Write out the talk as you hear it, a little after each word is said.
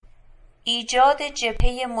ایجاد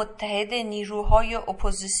جبهه متحد نیروهای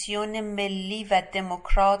اپوزیسیون ملی و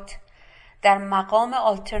دموکرات در مقام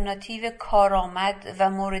آلترناتیو کارآمد و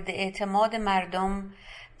مورد اعتماد مردم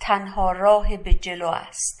تنها راه به جلو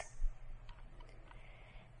است.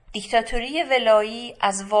 دیکتاتوری ولایی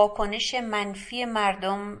از واکنش منفی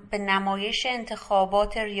مردم به نمایش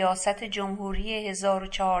انتخابات ریاست جمهوری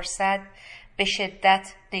 1400 به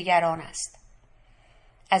شدت نگران است.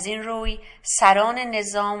 از این روی سران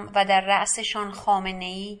نظام و در رأسشان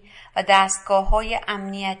خامنه‌ای و دستگاه‌های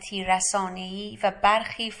امنیتی-رسانه و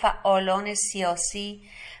برخی فعالان سیاسی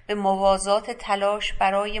به موازات تلاش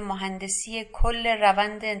برای مهندسی کل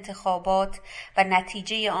روند انتخابات و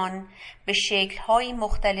نتیجه آن به شکل‌های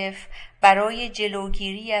مختلف برای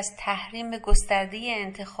جلوگیری از تحریم گسترده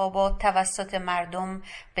انتخابات توسط مردم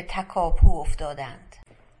به تکاپو افتادند.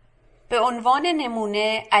 به عنوان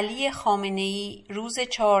نمونه علی خامنه‌ای روز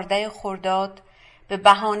 14 خرداد به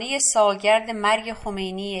بهانه سالگرد مرگ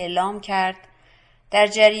خمینی اعلام کرد در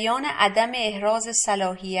جریان عدم احراز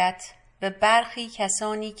صلاحیت به برخی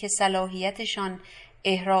کسانی که صلاحیتشان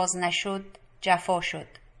احراز نشد جفا شد.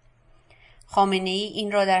 خامنه‌ای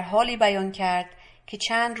این را در حالی بیان کرد که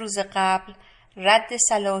چند روز قبل رد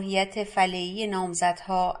صلاحیت فعلی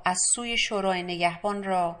نامزدها از سوی شورای نگهبان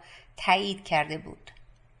را تایید کرده بود.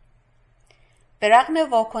 به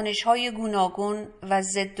رغم واکنش‌های گوناگون و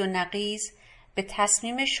ضد و نقیض به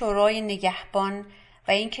تصمیم شورای نگهبان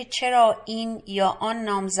و اینکه چرا این یا آن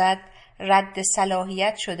نامزد رد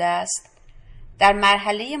صلاحیت شده است، در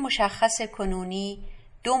مرحله مشخص کنونی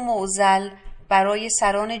دو معضل برای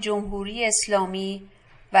سران جمهوری اسلامی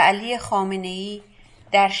و علی خامنه‌ای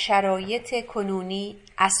در شرایط کنونی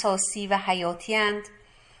اساسی و حیاتی اند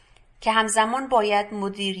که همزمان باید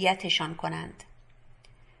مدیریتشان کنند: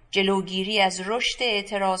 جلوگیری از رشد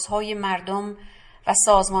اعتراضهای مردم و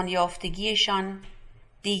سازمان یافتگیشان،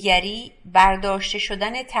 دیگری برداشته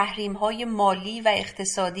شدن تحریم‌های مالی و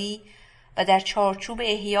اقتصادی و در چارچوب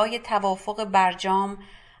احیای توافق برجام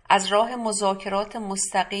از راه مذاکرات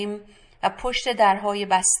مستقیم و پشت درهای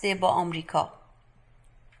بسته با آمریکا.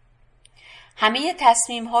 همه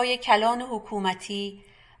تصمیم‌های کلان حکومتی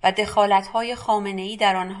و دخالت‌های خامنه‌ای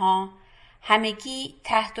در آنها همگی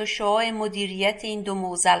تحت شعاع مدیریت این دو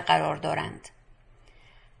معضل قرار دارند.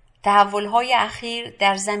 تحول‌های اخیر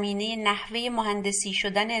در زمینه نحوه مهندسی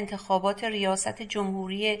شدن انتخابات ریاست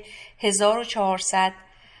جمهوری 1400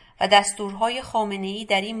 و دستورهای خامنه‌ای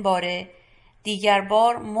در این باره دیگر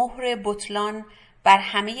بار مهر بطلان بر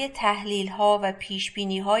همه تحلیل‌ها و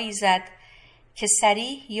پیشبینی‌هایی زد که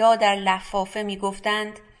صریح یا در لفافه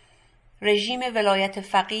می‌گفتند رژیم ولایت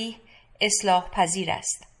فقیه اصلاح پذیر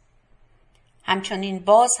است. همچنین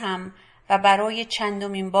باز هم و برای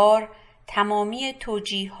چندمین بار تمامی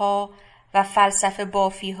توجیه‌ها و فلسفه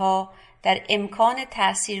بافی‌ها در امکان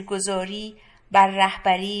تأثیرگذاری بر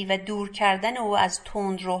رهبری و دور کردن او از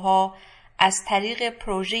تندروها از طریق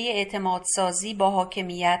پروژه اعتمادسازی با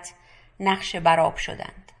حاکمیت نقش برآب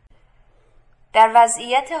شدند. در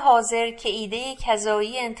وضعیت حاضر که ایده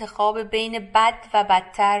کذایی انتخاب بین بد و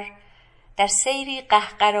بدتر در سیری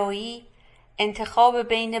قهقرایی انتخاب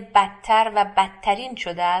بین بدتر و بدترین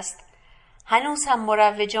شده است، هنوز هم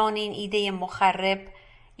مروجان این ایده مخرب،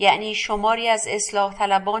 یعنی شماری از اصلاح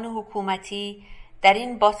طلبان حکومتی در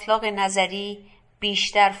این باطلاق نظری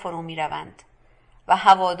بیشتر فرو می روند و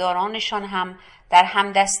هوادارانشان هم در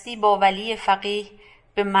همدستی با ولی فقیه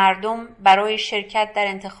به مردم برای شرکت در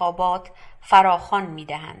انتخابات فراخوان می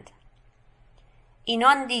دهند.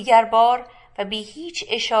 اینان دیگر بار و بی هیچ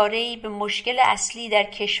اشاره‌ای به مشکل اصلی در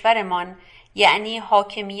کشورمان، یعنی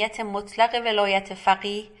حاکمیت مطلق ولایت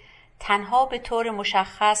فقیه، تنها به طور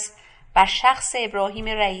مشخص بر شخص ابراهیم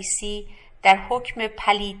رئیسی در حکم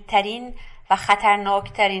پلیدترین و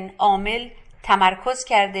خطرناکترین عامل تمرکز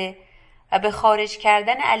کرده و به خارج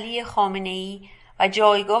کردن علی خامنه‌ای و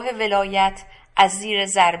جایگاه ولایت از زیر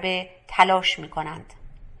ضربه تلاش می کنند.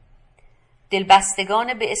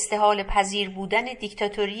 دلبستگان به استحال پذیر بودن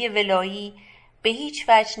دیکتاتوری ولایی به هیچ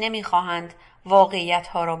وجه نمی خواهند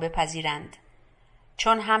واقعیت‌ها را بپذیرند،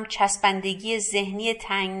 چون هم چسبندگی ذهنی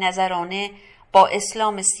تنگ نظرانه با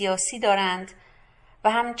اسلام سیاسی دارند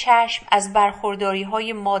و هم چشم از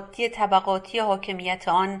برخورداری‌های مادی طبقاتی حاکمیت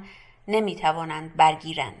آن نمی‌توانند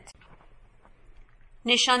برگیرند.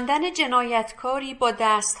 نشاندن جنایتکاری با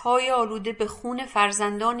دست‌های آلوده به خون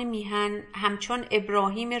فرزندان میهن همچون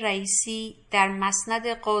ابراهیم رئیسی در مسند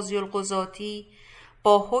قاضی القضاتی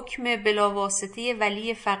با حکم بلاواسطه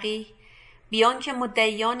ولی فقیه، بیان که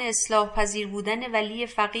مدعیان اصلاح پذیر بودن ولی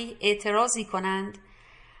فقیه اعتراضی کنند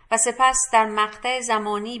و سپس در مقطع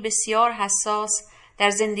زمانی بسیار حساس در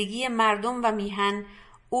زندگی مردم و میهن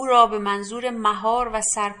او را به منظور مهار و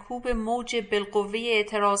سرکوب موج بالقوه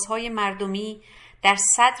اعتراضهای مردمی در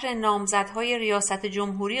صدر نامزدهای ریاست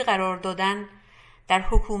جمهوری قرار دادن، در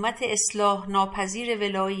حکومت اصلاح ناپذیر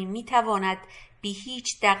ولایی میتواند بی هیچ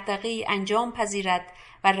دغدغه‌ای انجام پذیرد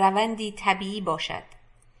و روندی طبیعی باشد.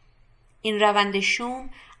 این روند شوم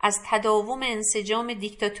از تداوم انسجام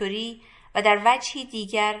دیکتاتوری و در وجهی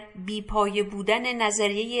دیگر بی‌پایه بودن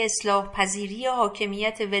نظریه اصلاح پذیری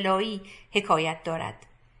حاکمیت ولایی حکایت دارد.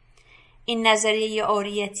 این نظریه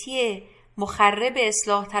عاریتی مخرب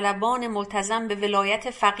اصلاح طلبان ملتزم به ولایت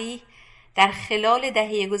فقیه در خلال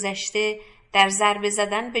دهه گذشته در ضربه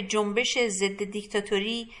زدن به جنبش ضد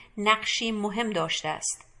دیکتاتوری نقشی مهم داشته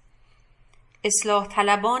است. اصلاح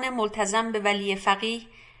طلبان ملتزم به ولی فقیه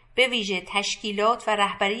به ویژه تشکیلات و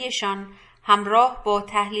رهبریشان همراه با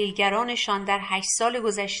تحلیلگرانشان در 8 سال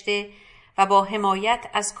گذشته و با حمایت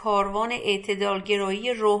از کاروان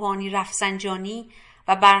اعتدالگرایی روحانی رفسنجانی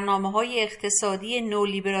و برنامه‌های اقتصادی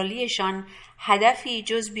نولیبرالیشان هدفی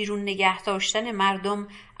جز بیرون نگه داشتن مردم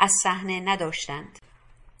از صحنه نداشتند.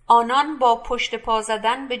 آنان با پشت پا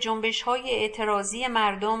زدن به جنبش‌های اعتراضی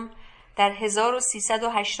مردم در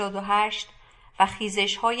 1388 و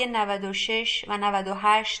خیزش‌های 96 و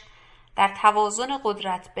 98 در توازن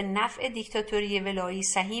قدرت به نفع دیکتاتوری ولایی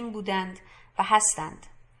سهیم بودند و هستند.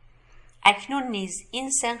 اکنون نیز این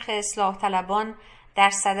سنخ اصلاح طلبان در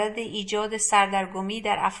صدد ایجاد سردرگمی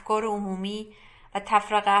در افکار عمومی و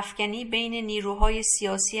تفرقه افکنی بین نیروهای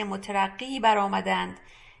سیاسی مترقی برآمدند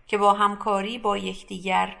که با همکاری با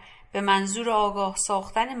یکدیگر به منظور آگاه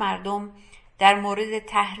ساختن مردم در مورد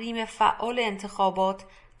تحریم فعال انتخابات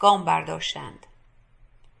گام برداشتند.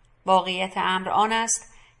 واقعیت امر آن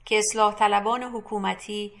است که اصلاح طلبان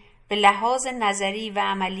حکومتی به لحاظ نظری و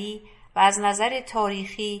عملی و از نظر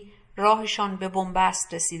تاریخی راهشان به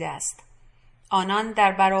بنبست رسیده است. آنان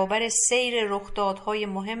در برابر سیر رخدادهای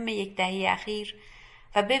مهم یک دهه اخیر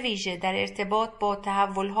و به ویژه در ارتباط با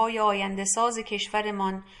تحولهای آینده‌ساز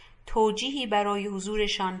کشورمان توجیهی برای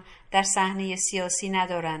حضورشان در صحنه سیاسی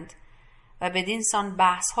ندارند و بدین سان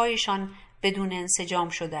بحث‌هایشان بدون انسجام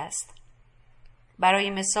شده است. برای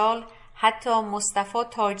مثال حتی مصطفی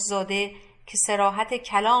تاجزاده که صراحت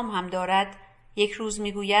کلام هم دارد یک روز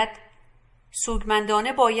میگوید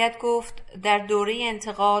سودمندانه باید گفت در دوره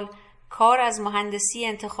انتقال کار از مهندسی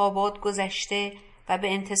انتخابات گذشته و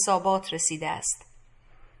به انتصابات رسیده است.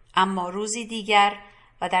 اما روزی دیگر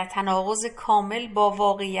و در تناقض کامل با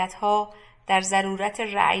واقعیت‌ها در ضرورت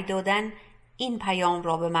رأی دادن این پیام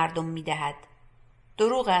را به مردم می‌دهد: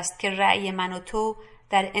 دروغ است که رأی من و تو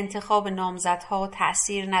در انتخاب نامزدها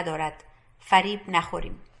تأثیر ندارد. فریب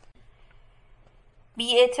نخوریم.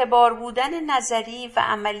 بی‌اعتبار بودن نظری و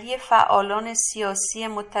عملی فعالان سیاسی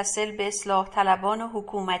متصل به اصلاح طلبان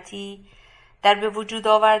حکومتی در به وجود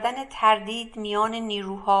آوردن تردید میان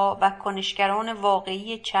نیروها و کنشگران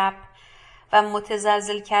واقعی چپ و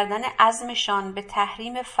متزلزل کردن عزمشان به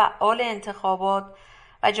تحریم فعال انتخابات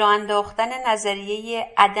و جا انداختن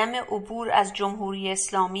نظریه عدم عبور از جمهوری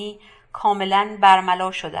اسلامی کاملاً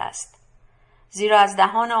برملا شده است. زیرا از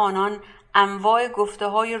دهان آنان انواع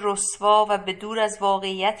گفته‌های رسوا و به دور از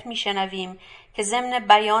واقعیت میشنویم که ضمن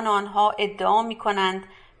بیان آنها ادعا می‌کنند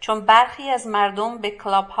چون برخی از مردم به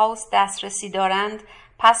کلاب هاوس دسترسی دارند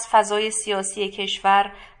پس فضای سیاسی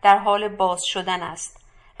کشور در حال باز شدن است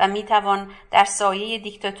و میتوان در سایه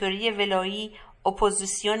دیکتاتوری ولایی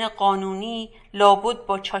اپوزیسیون قانونی لابد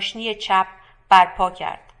با چاشنی چپ برپا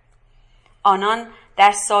کرد. آنان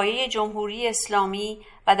در سایه جمهوری اسلامی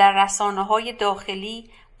و در رسانه‌های داخلی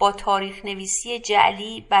با تاریخ نویسی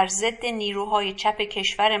جعلی بر ضد نیروهای چپ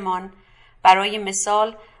کشورمان، برای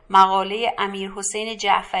مثال مقاله امیرحسین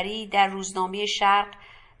جعفری در روزنامه شرق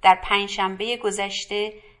در پنجشنبه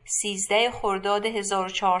گذشته 13 خرداد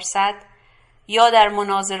 1400 یا در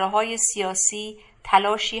مناظره‌های سیاسی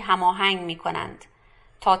تلاشی هماهنگ می‌کنند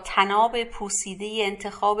تا طناب پوسیده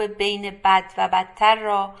انتخاب بین بد و بدتر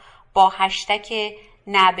را با هشتگ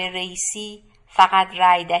نه به رئیسی فقط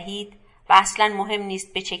رأی دهید و اصلاً مهم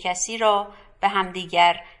نیست به چه کسی را به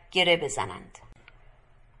همدیگر گره بزنند.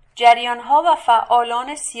 جریان‌ها و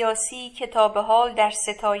فعالان سیاسی که تا به حال در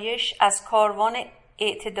ستایش از کاروان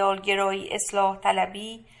اعتدالگرایی اصلاح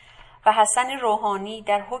طلبی و حسن روحانی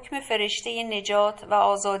در حکم فرشته نجات و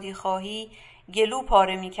آزادی خواهی گلو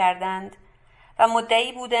پاره می کردند و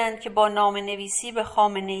مدعی بودند که با نامه‌نویسی به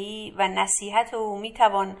خامنه‌ای و نصیحت او می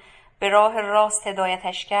توان به راه راست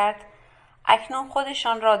هدایتش کرد، اکنون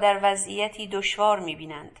خودشان را در وضعیتی دشوار می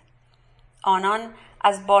بینند. آنان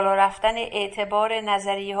از بالا رفتن اعتبار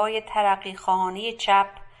نظریه‌های ترقی‌خواهانه چپ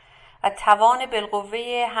و توان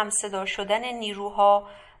بالقوه همصدا شدن نیروها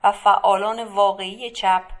و فعالان واقعی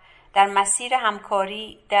چپ در مسیر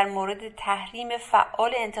همکاری در مورد تحریم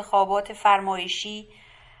فعال انتخابات فرمایشی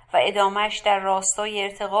و ادامهش در راستای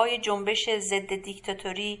ارتقای جنبش ضد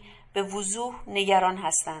دیکتاتوری به وضوح نگران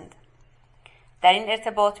هستند. در این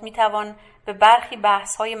ارتباط میتوان به برخی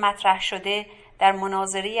بحث‌های مطرح شده در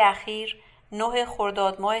مناظره اخیر 9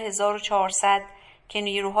 خرداد ماه 1400 که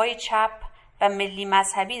نیروهای چپ و ملی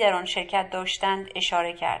مذهبی در آن شرکت داشتند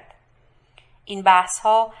اشاره کرد. این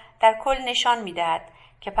بحث‌ها در کل نشان می‌دهد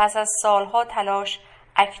که پس از سالها تلاش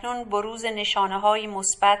اکنون بروز نشانه‌های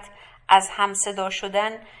مثبت از همصدا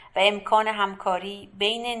شدن و امکان همکاری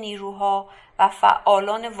بین نیروها و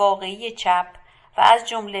فعالان واقعی چپ و از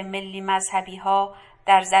جمله ملی مذهبی‌ها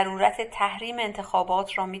در ضرورت تحریم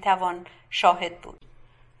انتخابات را می‌توان شاهد بود.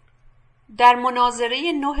 در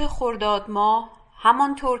مناظره 9 خرداد ماه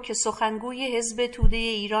همانطور که سخنگوی حزب توده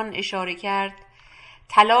ایران اشاره کرد،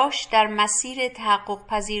 تلاش در مسیر تحقق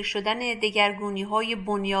پذیر شدن دگرگونی‌های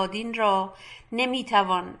بنیادین را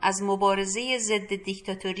نمی‌توان از مبارزه ضد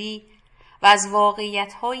دیکتاتوری و از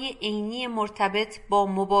واقعیت‌های عینی مرتبط با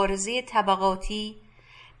مبارزه طبقاتی،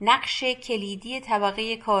 نقش کلیدی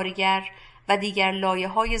طبقه کارگر و دیگر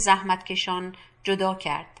لایه‌های زحمتکشان جدا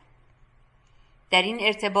کرد. در این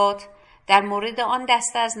ارتباط در مورد آن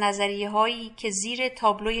دسته از نظریه‌هایی که زیر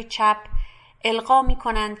تابلوی چپ القا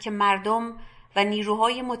می‌کنند که مردم و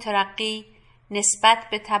نیروهای مترقی نسبت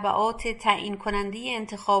به تبعات تعیین کننده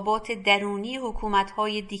انتخابات درونی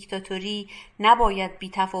حکومت‌های دیکتاتوری نباید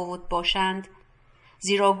بی‌تفاوت باشند،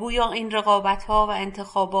 زیرا گویا این رقابت‌ها و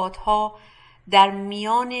انتخابات‌ها در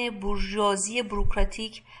میان بورژوازی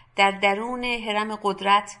بوروکراتیک در درون هرم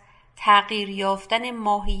قدرت تغییر یافتن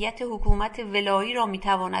ماهیت حکومت ولایی را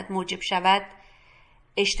می‌تواند موجب شود،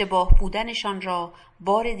 اشتباه بودنشان را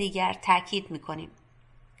بار دیگر تأکید می‌کنیم.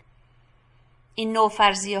 این نوع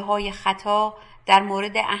فرضیه‌های خطا در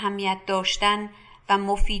مورد اهمیت داشتن و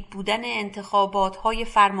مفید بودن انتخابات‌های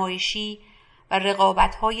فرمایشی و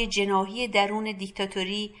رقابت‌های جناحی درون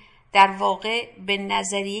دیکتاتوری در واقع به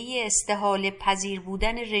نظریه استحاله پذیر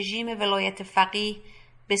بودن رژیم ولایت فقیه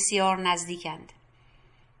بسیار نزدیکند.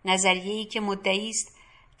 نظریه‌ای که مدعی است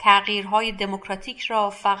تغییرهای دموکراتیک را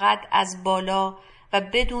فقط از بالا و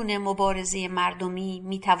بدون مبارزه مردمی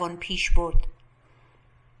میتوان پیش برد.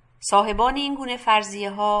 صاحبان این گونه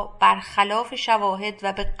فرضیه‌ها برخلاف شواهد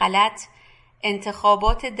و به غلط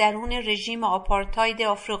انتخابات درون رژیم آپارتاید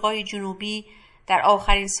آفریقای جنوبی در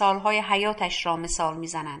آخرین سالهای حیاتش را مثال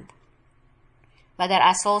میزنند و در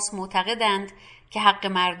اساس معتقدند که حق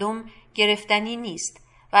مردم گرفتنی نیست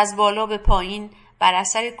و از بالا به پایین بر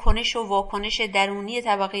اثر کنش و واکنش درونی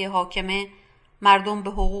طبقه حاکمه مردم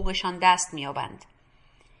به حقوقشان دست می‌یابند.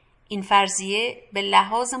 این فرضیه به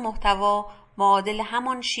لحاظ محتوا معادل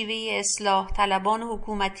همان شیوه اصلاح طلبان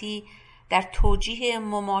حکومتی در توجیه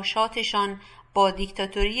مماشاتشان با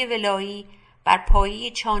دیکتاتوری ولایی بر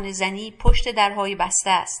پایه چانه‌زنی پشت درهای بسته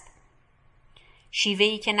است.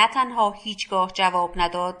 شیوهی که نه تنها هیچگاه جواب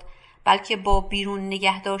نداد، بلکه با بیرون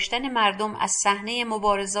نگه داشتن مردم از صحنه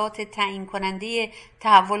مبارزات تعیین کننده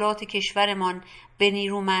تحولات کشورمان به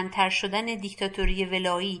نیرومندتر شدن دیکتاتوری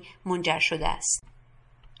ولایی منجر شده است.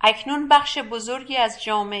 اکنون بخش بزرگی از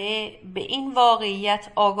جامعه به این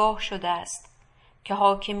واقعیت آگاه شده است که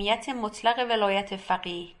حاکمیت مطلق ولایت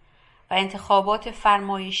فقیه و انتخابات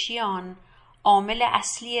فرمایشی آن عامل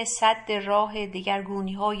اصلی سد راه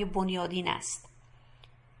دگرگونی‌های بنیادین است.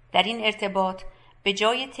 در این ارتباط به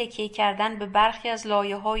جای تکیه کردن به برخی از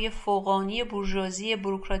لایه‌های فوقانی بورژوازی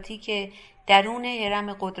بوروکراتیک درون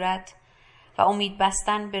هرم قدرت و امید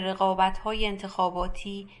بستن به رقابت‌های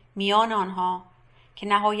انتخاباتی میان آنها که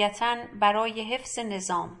نهایتاً برای حفظ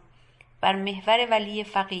نظام بر محور ولی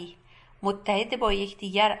فقیه متحد با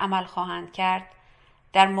یکدیگر عمل خواهند کرد،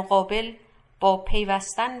 در مقابل با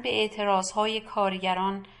پیوستن به اعتراضهای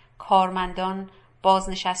کارگران، کارمندان،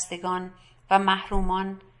 بازنشستگان و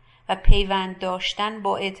محرومان و پیوند داشتن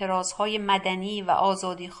با اعتراضهای مدنی و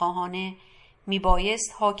آزادی خواهانه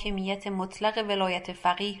میبایست حاکمیت مطلق ولایت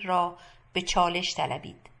فقیه را به چالش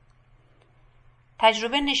طلبید.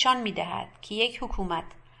 تجربه نشان می‌دهد که یک حکومت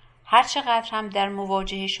هر چقدر هم در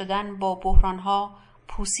مواجهه شدن با بحران‌ها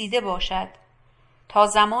پوسیده باشد، تا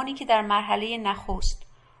زمانی که در مرحله نخست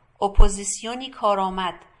اپوزیسیونی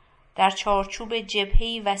کارآمد در چارچوب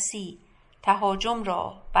جبهه‌ای وسیع تهاجم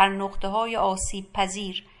را بر نقطه‌های آسیب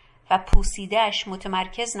پذیر و پوسیده‌اش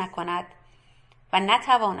متمرکز نکند و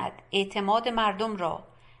نتواند اعتماد مردم را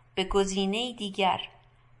به گزینه‌ای دیگر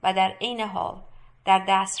و در عین حال در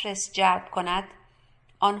دسترس جلب کند،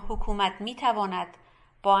 آن حکومت می‌تواند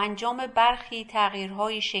با انجام برخی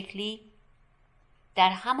تغییرهای شکلی در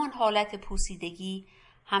همان حالت پوسیدگی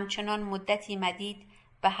همچنان مدتی مدید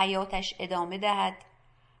به حیاتش ادامه دهد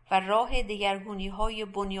و راه دگرگونی‌های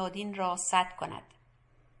بنیادین را سد کند.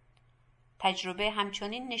 تجربه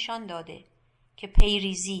همچنین نشان داده که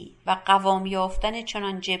پیریزی و قوام یافتن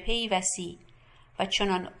چنان جبهه‌ای وسیع و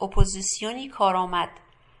چنان اپوزیسیونی کارآمد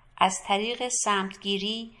از طریق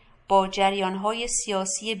سمتگیری با جریان‌های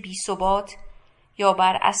سیاسی بی‌ثبات یا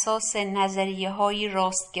بر اساس نظریه‌های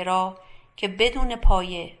راستگرا که بدون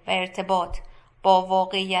پایه و ارتباط با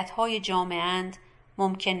واقعیت‌های جامعه‌اند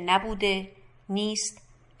ممکن نبوده، نیست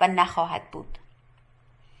و نخواهد بود.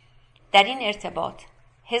 در این ارتباط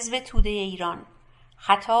حزب توده ایران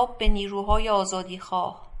خطاب به نیروهای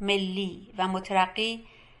آزادیخواه، ملی و مترقی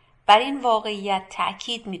بر این واقعیت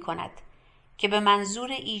تأکید می‌کند که به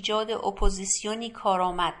منظور ایجاد اپوزیسیونی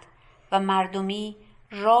کارآمد و مردمی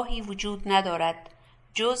راهی وجود ندارد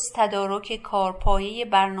جز تدارک کارپایه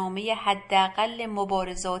برنامه حداقل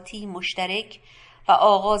مبارزاتی مشترک و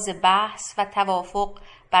آغاز بحث و توافق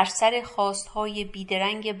بر سر خواستهای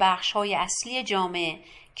بیدرنگ بخش‌های اصلی جامعه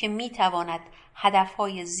که می‌تواند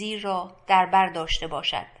هدفهای زیر را در بر داشته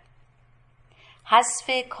باشد: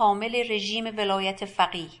 حذف کامل رژیم ولایت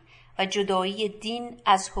فقیه و جدایی دین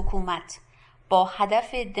از حکومت با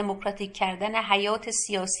هدف دموکراتیک کردن حیات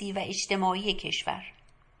سیاسی و اجتماعی کشور،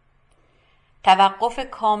 توقف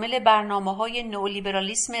کامل برنامه‌های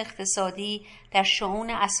نئولیبرالیسم اقتصادی در شؤون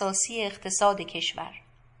اساسی اقتصاد کشور،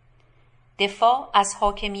 دفاع از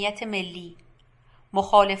حاکمیت ملی،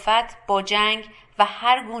 مخالفت با جنگ و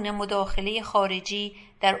هر گونه مداخله خارجی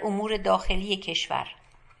در امور داخلی کشور،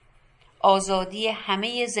 آزادی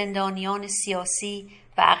همه زندانیان سیاسی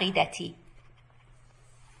و عقیدتی.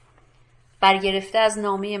 برگرفته از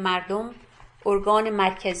نامه مردم، ارگان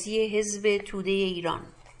مرکزی حزب توده ایران،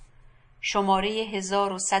 شماره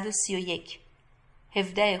 1131،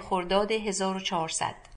 17 خرداد 1400.